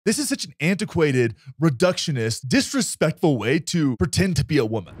This is such an antiquated, reductionist, disrespectful way to pretend to be a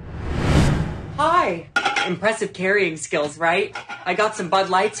woman. Hi. Impressive carrying skills, right? I got some Bud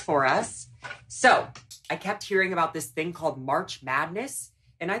Lights for us. So, I kept hearing about this thing called March Madness,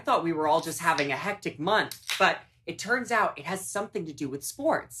 and I thought we were all just having a hectic month, but it turns out it has something to do with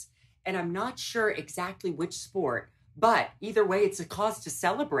sports. And I'm not sure exactly which sport, but either way, it's a cause to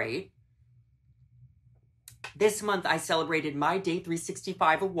celebrate. This month, I celebrated my day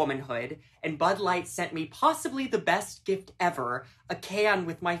 365 of womanhood, and Bud Light sent me possibly the best gift ever, a can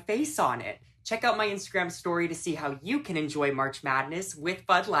with my face on it. Check out my Instagram story to see how you can enjoy March Madness with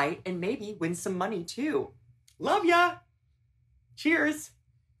Bud Light and maybe win some money too. Love ya! Cheers!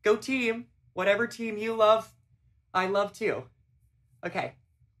 Go team! Whatever team you love, I love too. Okay.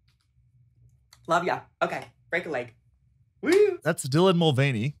 Love ya. Okay, break a leg. Woo! That's Dylan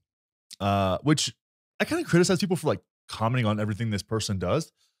Mulvaney, which I kind of criticize people for like commenting on everything this person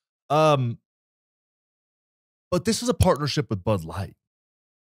does. But this is a partnership with Bud Light.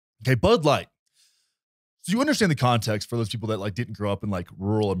 Okay, Bud Light. So you understand the context for those people that like didn't grow up in like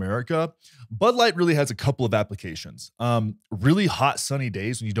rural America. Bud Light really has a couple of applications. Really hot sunny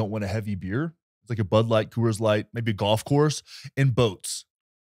days when you don't want a heavy beer. It's like a Bud Light, Coors Light, maybe a golf course, and boats.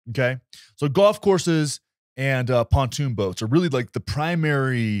 Okay, so golf courses and pontoon boats are really like the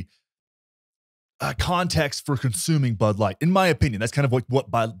primary context for consuming Bud Light, in my opinion. That's kind of like what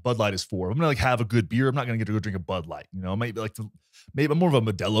Bud Light is for. I'm gonna like have a good beer. I'm not gonna get to go drink a Bud Light. You know, maybe I'm more of a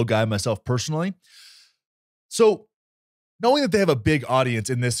Modelo guy myself personally. So knowing that they have a big audience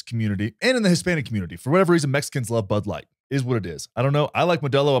in this community and in the Hispanic community, for whatever reason, Mexicans love Bud Light, is what it is. I don't know. I like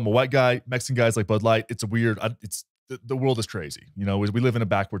Modelo. I'm a white guy. Mexican guys like Bud Light. It's a weird. The world is crazy. You know, we live in a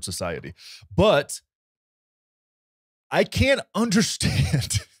backward society, but I can't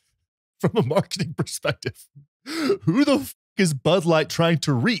understand. From a marketing perspective, who the f is Bud Light trying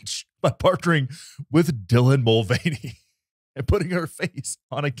to reach by partnering with Dylan Mulvaney and putting her face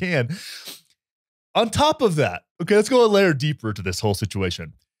on a can? On top of that, okay, let's go a layer deeper to this whole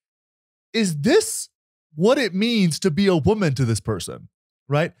situation. Is this what it means to be a woman to this person,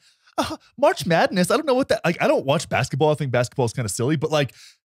 right? March Madness, I don't know what that, like, I don't watch basketball. I think basketball is kind of silly, but like,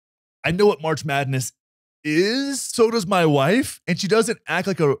 I know what March Madness is. So does my wife, and she doesn't act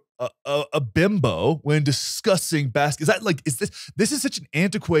like a bimbo when discussing basketball. Is that like, this is such an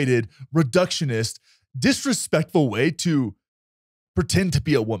antiquated, reductionist, disrespectful way to pretend to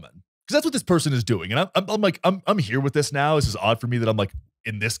be a woman, because that's what this person is doing. And I'm here with this now. This is odd for me that I'm like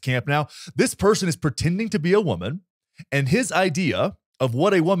in this camp now. This person is pretending to be a woman, and his idea of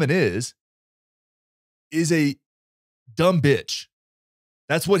what a woman is a dumb bitch.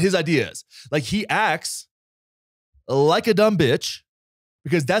 That's what his idea is. Like, he acts like a dumb bitch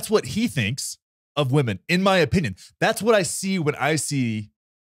because that's what he thinks of women, in my opinion. That's what I see when I see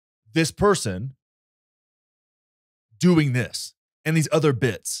this person doing this and these other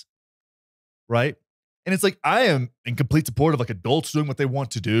bits, right? And it's like, I am in complete support of like adults doing what they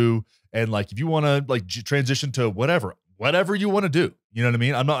want to do. And like, if you want to like transition to whatever you want to do, you know what I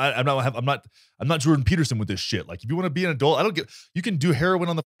mean? I'm not Jordan Peterson with this shit. Like, if you want to be an adult, you can do heroin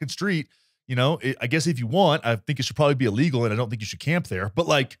on the fucking street. You know, I guess if you want, I think it should probably be illegal, and I don't think you should camp there, but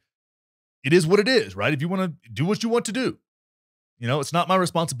like, it is what it is, right? If you want to do what you want to do, you know, it's not my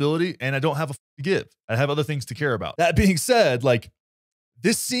responsibility, and I don't have a to give. I have other things to care about. That being said, like,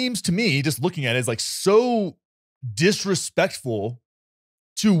 this seems to me, just looking at it, is like so disrespectful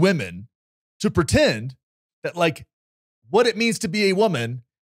to women to pretend that like what it means to be a woman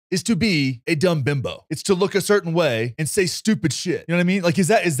is to be a dumb bimbo. It's to look a certain way and say stupid shit. You know what I mean? Like, is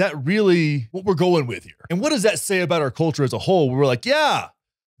that really what we're going with here? And what does that say about our culture as a whole? Where we're like, yeah,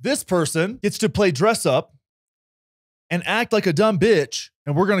 this person gets to play dress up and act like a dumb bitch,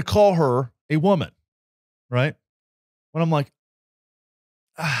 and we're going to call her a woman, right? When I'm like,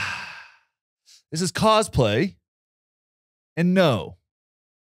 this is cosplay. And no,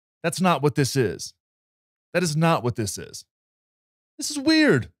 that's not what this is. That is not what this is. This is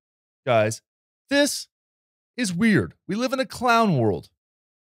weird, guys. This is weird. We live in a clown world.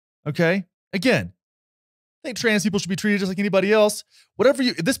 Okay? Again, I think trans people should be treated just like anybody else.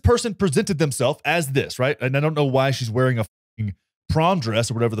 This person presented themselves as this, right? And I don't know why she's wearing a fucking prom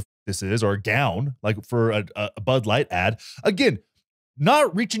dress or whatever the fuck this is, or a gown, like for a Bud Light ad. Again,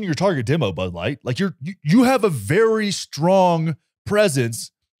 not reaching your target demo, Bud Light. Like, you have a very strong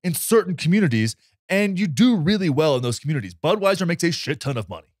presence in certain communities, and you do really well in those communities. Budweiser makes a shit ton of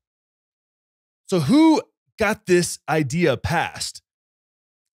money. So who got this idea passed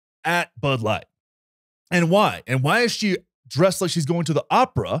at Bud Light? And why? And why is she dressed like she's going to the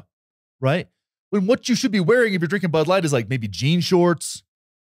opera, right? When what you should be wearing if you're drinking Bud Light is like maybe jean shorts,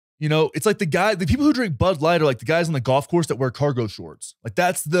 You know, it's like the people who drink Bud Light are like the guys on the golf course that wear cargo shorts. Like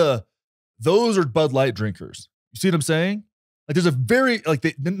those are Bud Light drinkers. You see what I'm saying? Like there's a very, like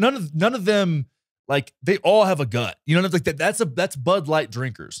none of them, like they all have a gut. You know, like that's Bud Light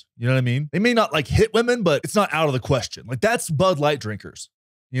drinkers. You know what I mean? They may not like hit women, but it's not out of the question. Like that's Bud Light drinkers.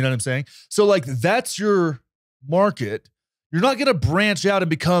 You know what I'm saying? So like that's your market. You're not going to branch out and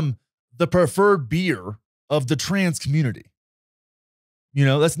become the preferred beer of the trans community. You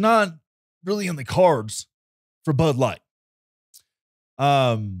know, that's not really in the cards for Bud Light.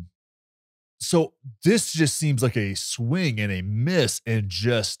 So this just seems like a swing and a miss, and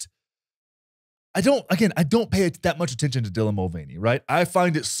just, I don't pay that much attention to Dylan Mulvaney, right? I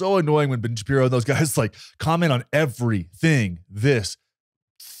find it so annoying when Ben Shapiro and those guys like comment on everything this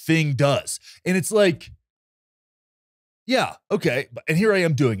thing does. And it's like, yeah, okay. And here I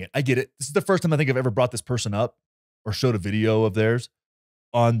am doing it. I get it. This is the first time I think I've ever brought this person up or showed a video of theirs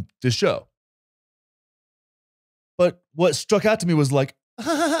on this show. But what struck out to me was like,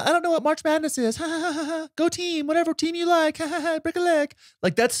 I don't know what March Madness is. Go team, whatever team you like. Break a leg.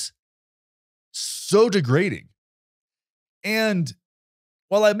 Like that's so degrading. And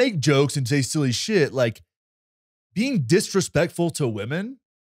while I make jokes and say silly shit, like being disrespectful to women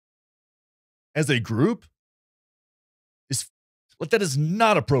as a group is like, that is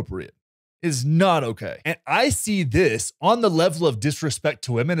not appropriate. It is not okay. And I see this on the level of disrespect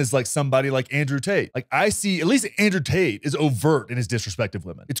to women as like somebody like Andrew Tate. Like I see, at least Andrew Tate is overt in his disrespect of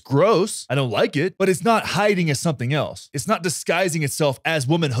women. It's gross. I don't like it, but it's not hiding as something else. It's not disguising itself as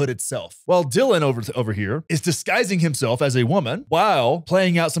womanhood itself. While Dylan over here is disguising himself as a woman while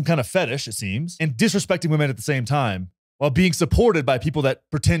playing out some kind of fetish, it seems, and disrespecting women at the same time while being supported by people that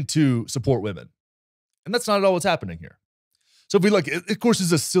pretend to support women. And that's not at all what's happening here. So if we look, of course,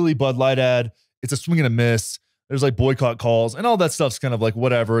 it's a silly Bud Light ad. It's a swing and a miss. There's like boycott calls and all that stuff's kind of like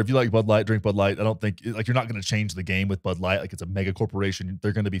whatever. If you like Bud Light, drink Bud Light. I don't think like you're not going to change the game with Bud Light. Like it's a mega corporation.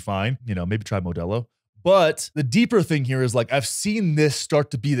 They're going to be fine. You know, maybe try Modelo. But the deeper thing here is like I've seen this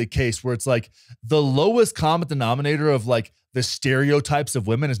start to be the case where it's like the lowest common denominator of like the stereotypes of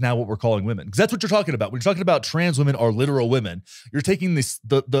women is now what we're calling women. Because that's what you're talking about. When you're talking about trans women are literal women, you're taking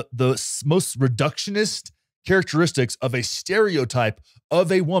the most reductionist characteristics of a stereotype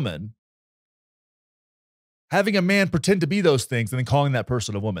of a woman, having a man pretend to be those things and then calling that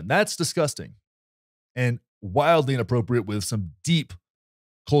person a woman. That's disgusting and wildly inappropriate with some deep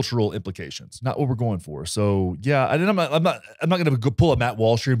cultural implications. Not what we're going for. So yeah, I'm not going to go pull a Matt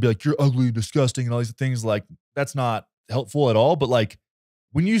Walsh here and be like, you're ugly, disgusting, and all these things. Like that's not helpful at all. But like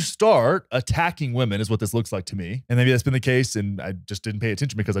when you start attacking women is what this looks like to me. And maybe that's been the case. And I just didn't pay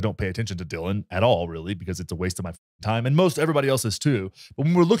attention because I don't pay attention to Dylan at all, really, because it's a waste of my time. And most everybody else is too. But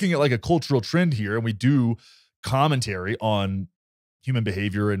when we're looking at like a cultural trend here and we do commentary on human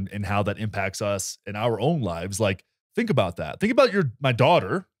behavior and how that impacts us in our own lives, like think about that. Think about my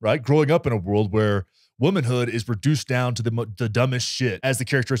daughter, right? Growing up in a world where womanhood is reduced down to the dumbest shit as the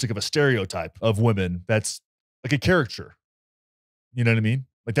characteristic of a stereotype of women. That's like a caricature. You know what I mean?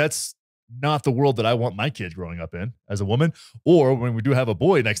 Like that's not the world that I want my kid growing up in as a woman, or when we do have a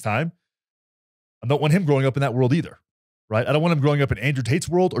boy next time, I don't want him growing up in that world either, right? I don't want him growing up in Andrew Tate's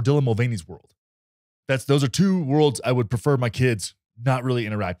world or Dylan Mulvaney's world. Those are two worlds I would prefer my kids not really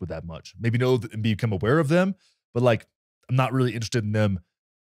interact with that much. Maybe know and become aware of them, but like I'm not really interested in them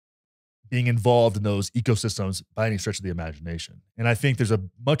being involved in those ecosystems by any stretch of the imagination. And I think there's a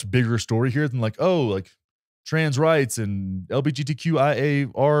much bigger story here than like, oh, like trans rights and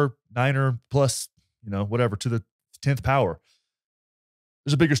LGBTQIAR niner plus, you know, whatever to the 10th power.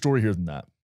 There's a bigger story here than that.